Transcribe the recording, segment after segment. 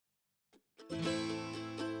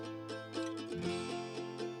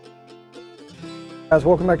Guys,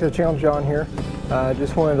 welcome back to the channel. John here.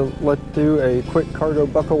 Just wanted to do a quick cargo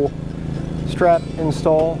buckle strap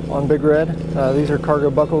install on Big Red. These are cargo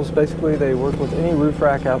buckles. Basically, they work with any roof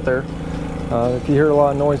rack out there. If you hear a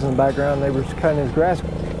lot of noise in the background, neighbors cutting his grass.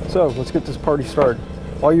 So let's get this party started.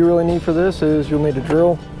 All you really need for this is you'll need a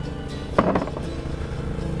drill,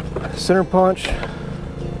 center punch,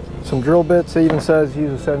 some drill bits. It even says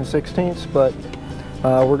use a 7/16, but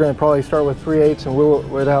we're going to probably start with 3/8 and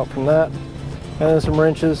wheel it out from that. And then some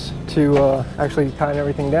wrenches to actually tighten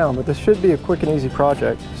everything down. But this should be a quick and easy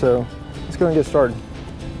project, so let's go and get started.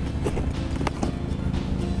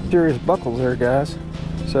 Serious buckles there, guys.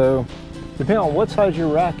 So depending on what size your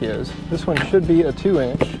rack is, this one should be a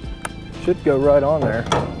 2-inch. Should go right on there.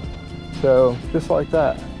 So just like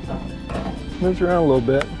that. Moves around a little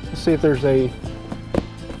bit. Let's see if there's a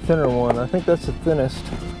thinner one. I think that's the thinnest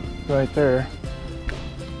right there.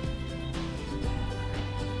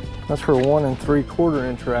 That's for a 1 3/4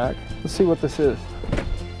 inch rack. Let's see what this is.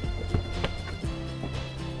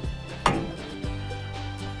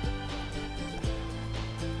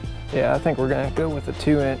 Yeah, I think we're gonna go with a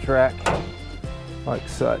 2-inch rack like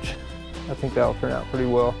such. I think that'll turn out pretty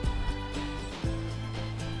well.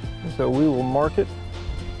 So we will mark it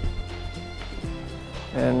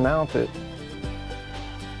and mount it,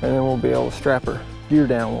 and then we'll be able to strap our gear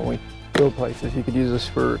down when we go places. You could use this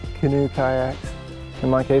for canoe, kayaks. In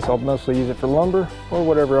my case, I'll mostly use it for lumber or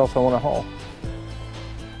whatever else I want to haul.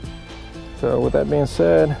 So with that being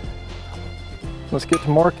said, let's get to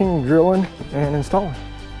marking, drilling, and installing.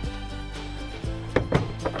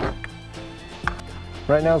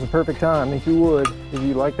 Right now is the perfect time. If you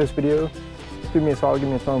like this video, just give me a solid, give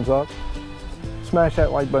me a thumbs up. Smash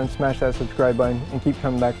that like button, smash that subscribe button, and keep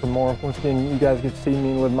coming back for more. Once again, you guys get to see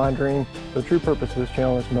me live my dream. The true purpose of this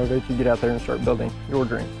channel is to motivate you to get out there and start building your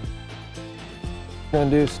dreams. What I'm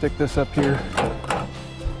gonna do is stick this up here.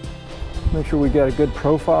 Make sure we got a good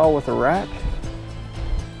profile with the rack.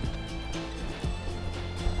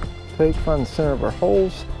 Find the center of our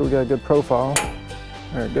holes so we got a good profile.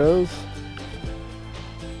 There it goes.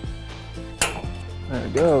 There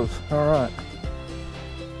it goes. All right.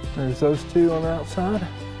 There's those two on the outside.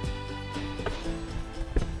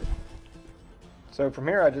 So from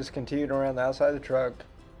here, I just continued around the outside of the truck,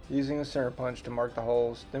 using the center punch to mark the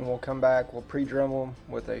holes. Then we'll come back, we'll pre-drill them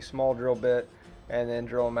with a small drill bit, and then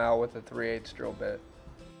drill them out with a 3/8 drill bit.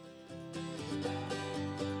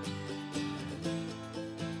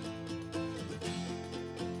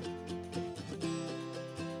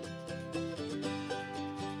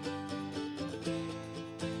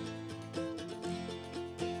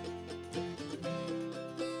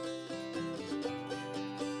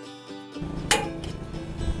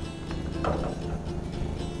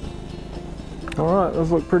 All right, those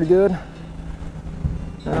look pretty good.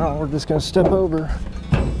 Now we're just gonna step over.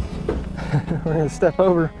 We're gonna step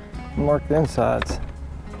over and mark the insides.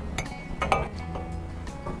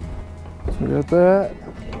 So we got that.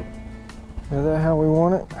 Got that how we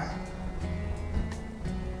want it.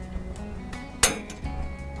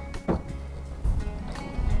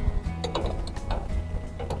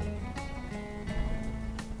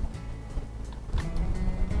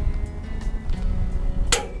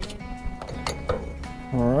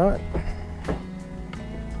 All right.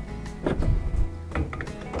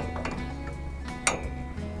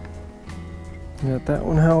 Got that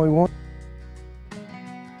one how we want.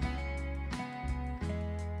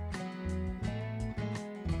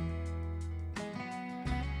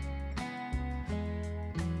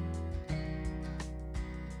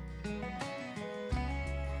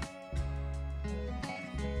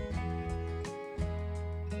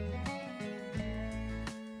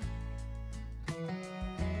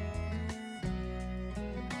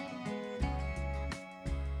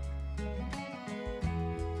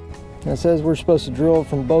 It says we're supposed to drill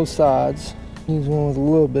from both sides. Use one with a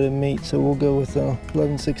little bit of meat, so we'll go with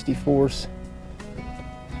 11/64.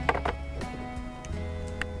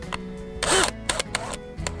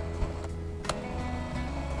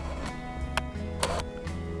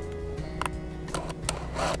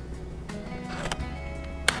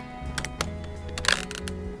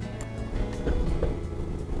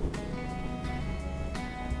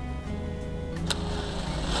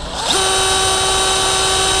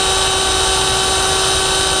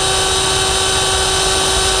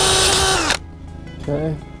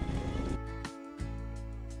 Okay.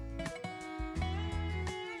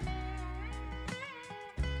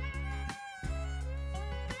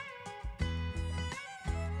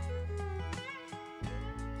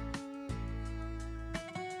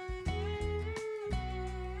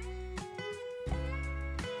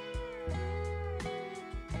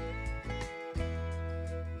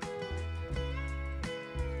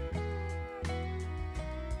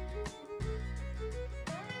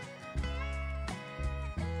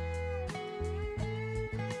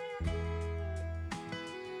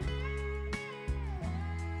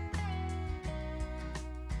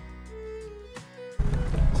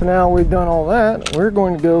 So now we've done all that, we're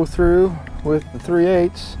going to go through with the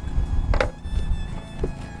 3/8.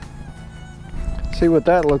 See what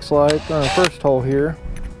that looks like on our first hole here.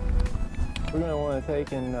 We're going to want to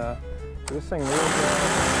take and this thing real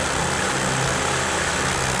down.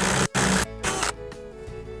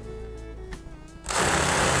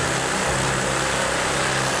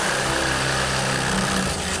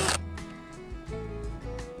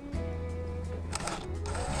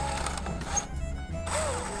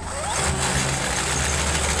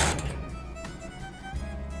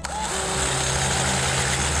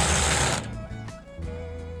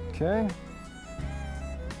 Okay,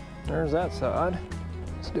 there's that side.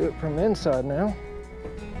 Let's do it from the inside now.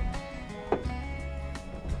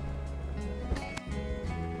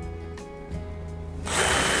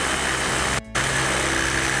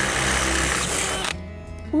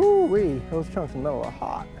 Woo-wee, those chunks of metal are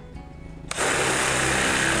hot.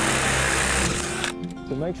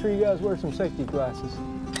 So make sure you guys wear some safety glasses.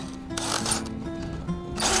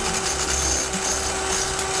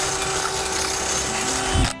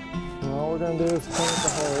 All we're going to do is paint the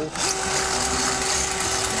holes.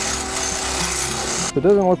 So it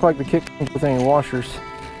doesn't look like the kit comes with any washers.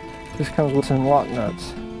 This comes with some lock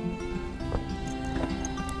nuts.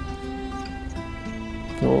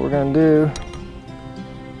 So what we're going to do,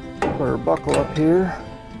 put our buckle up here.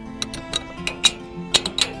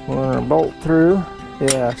 We're going to bolt through.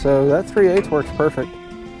 Yeah, so that 3/8 works perfect.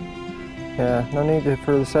 Yeah, no need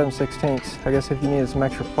for the 7/16. I guess if you needed some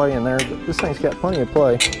extra play in there, but this thing's got plenty of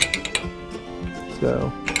play.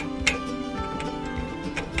 So,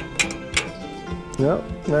 yep,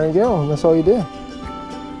 there you go, and that's all you do.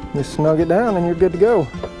 Just snug it down and you're good to go.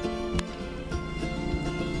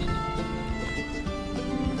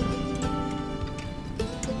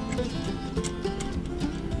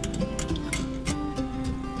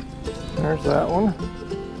 There's that one.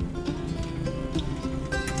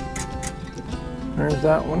 There's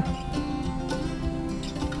that one.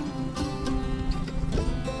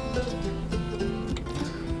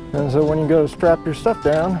 And so when you go to strap your stuff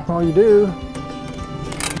down, all you do,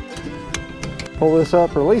 pull this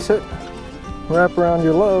up, release it, wrap around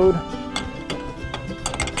your load,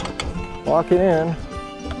 lock it in,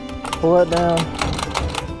 pull that down.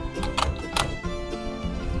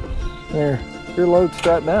 There, your load's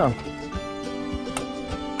strapped down.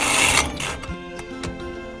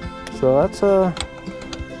 So that's a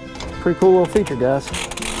pretty cool little feature, guys.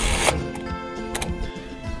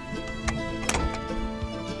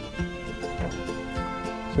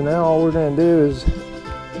 So now all we're going to do is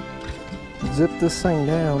zip this thing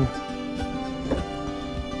down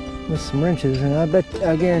with some wrenches, and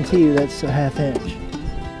I guarantee you that's a 1/2 inch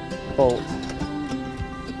bolt.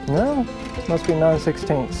 No, must be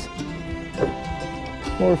 9/16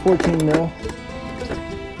 or 14 mil.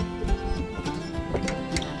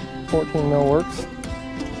 14 mil works.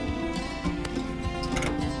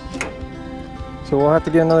 So we'll have to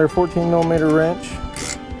get another 14 millimeter wrench.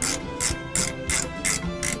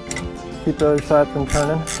 Keep the other side from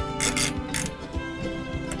turning.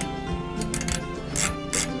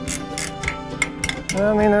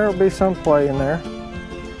 I mean, there will be some play in there.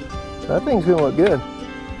 That thing's gonna look good.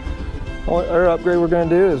 Only other upgrade we're gonna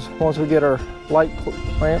do is once we get our light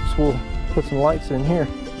lamps, we'll put some lights in here.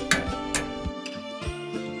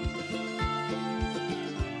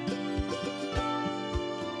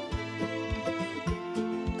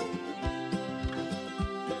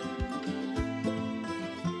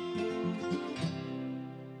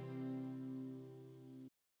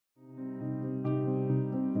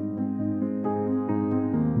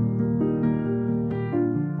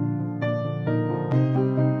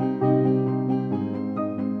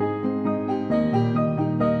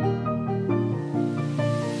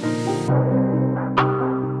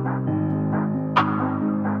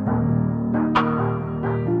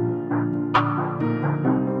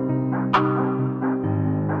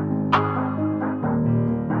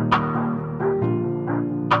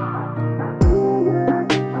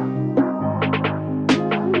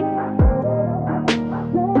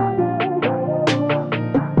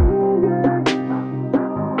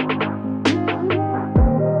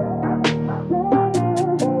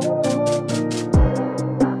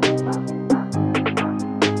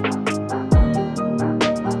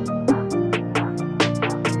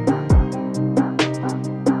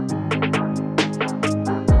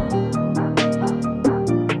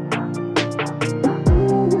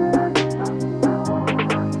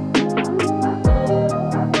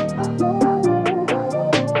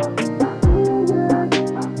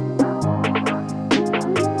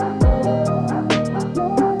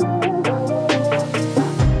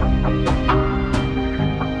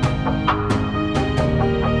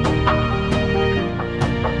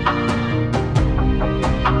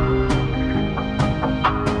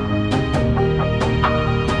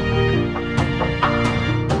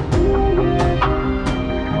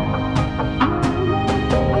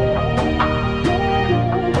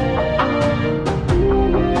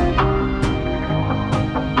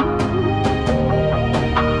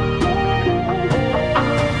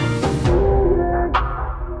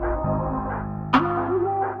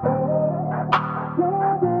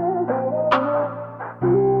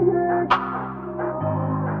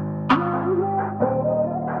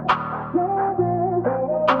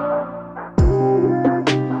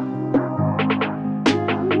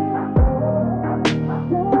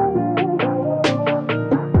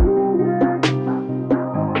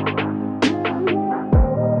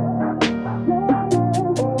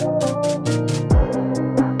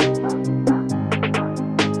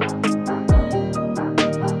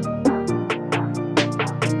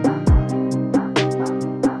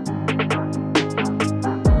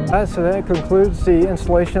 Alright, so that concludes the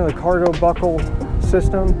installation of the cargo buckle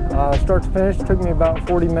system. Start to finish, took me about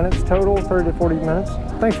 40 minutes total, 30 to 40 minutes.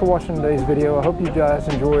 Thanks for watching today's video. I hope you guys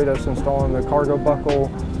enjoyed us installing the cargo buckle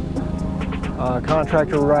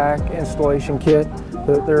contractor rack installation kit.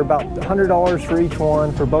 They're about $100 for each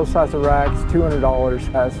one for both sides of the racks,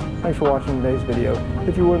 $200. Thanks for watching today's video.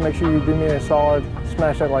 If you would, make sure you do me a solid,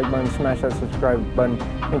 smash that like button, smash that subscribe button,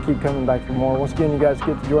 and keep coming back for more. Once again, you guys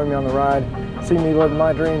get to join me on the ride, see me living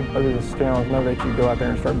my dream, other than this channel, know that you go out there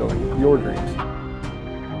and start building your dreams.